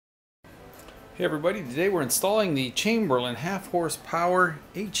Hey everybody, today we're installing the Chamberlan half horsepower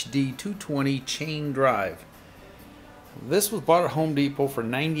HD 220 chain drive. This was bought at Home Depot for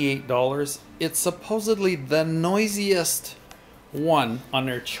 $98. It's supposedly the noisiest one on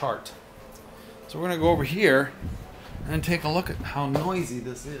their chart. So we're going to go over here and take a look at how noisy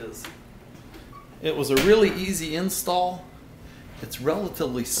this is. It was a really easy install. It's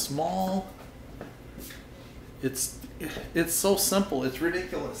relatively small. It's so simple, it's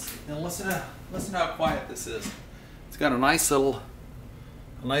ridiculous. And listen to how quiet this is. It's got a nice little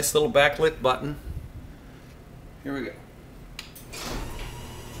backlit button. Here we go.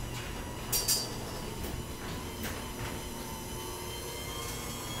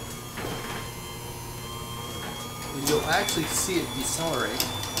 You'll actually see it decelerate.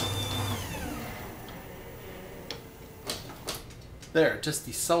 There, it just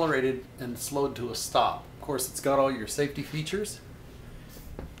decelerated and slowed to a stop. Of course, it's got all your safety features.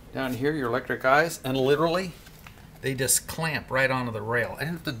 Down here, your electric eyes, and literally, they just clamp right onto the rail. I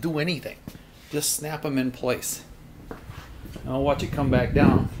didn't have to do anything. Just snap them in place. And I'll watch it come back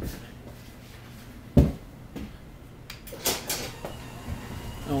down. And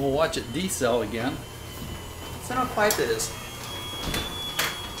we'll watch it decel again. See how quiet it is.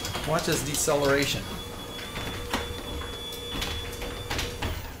 Watch this deceleration.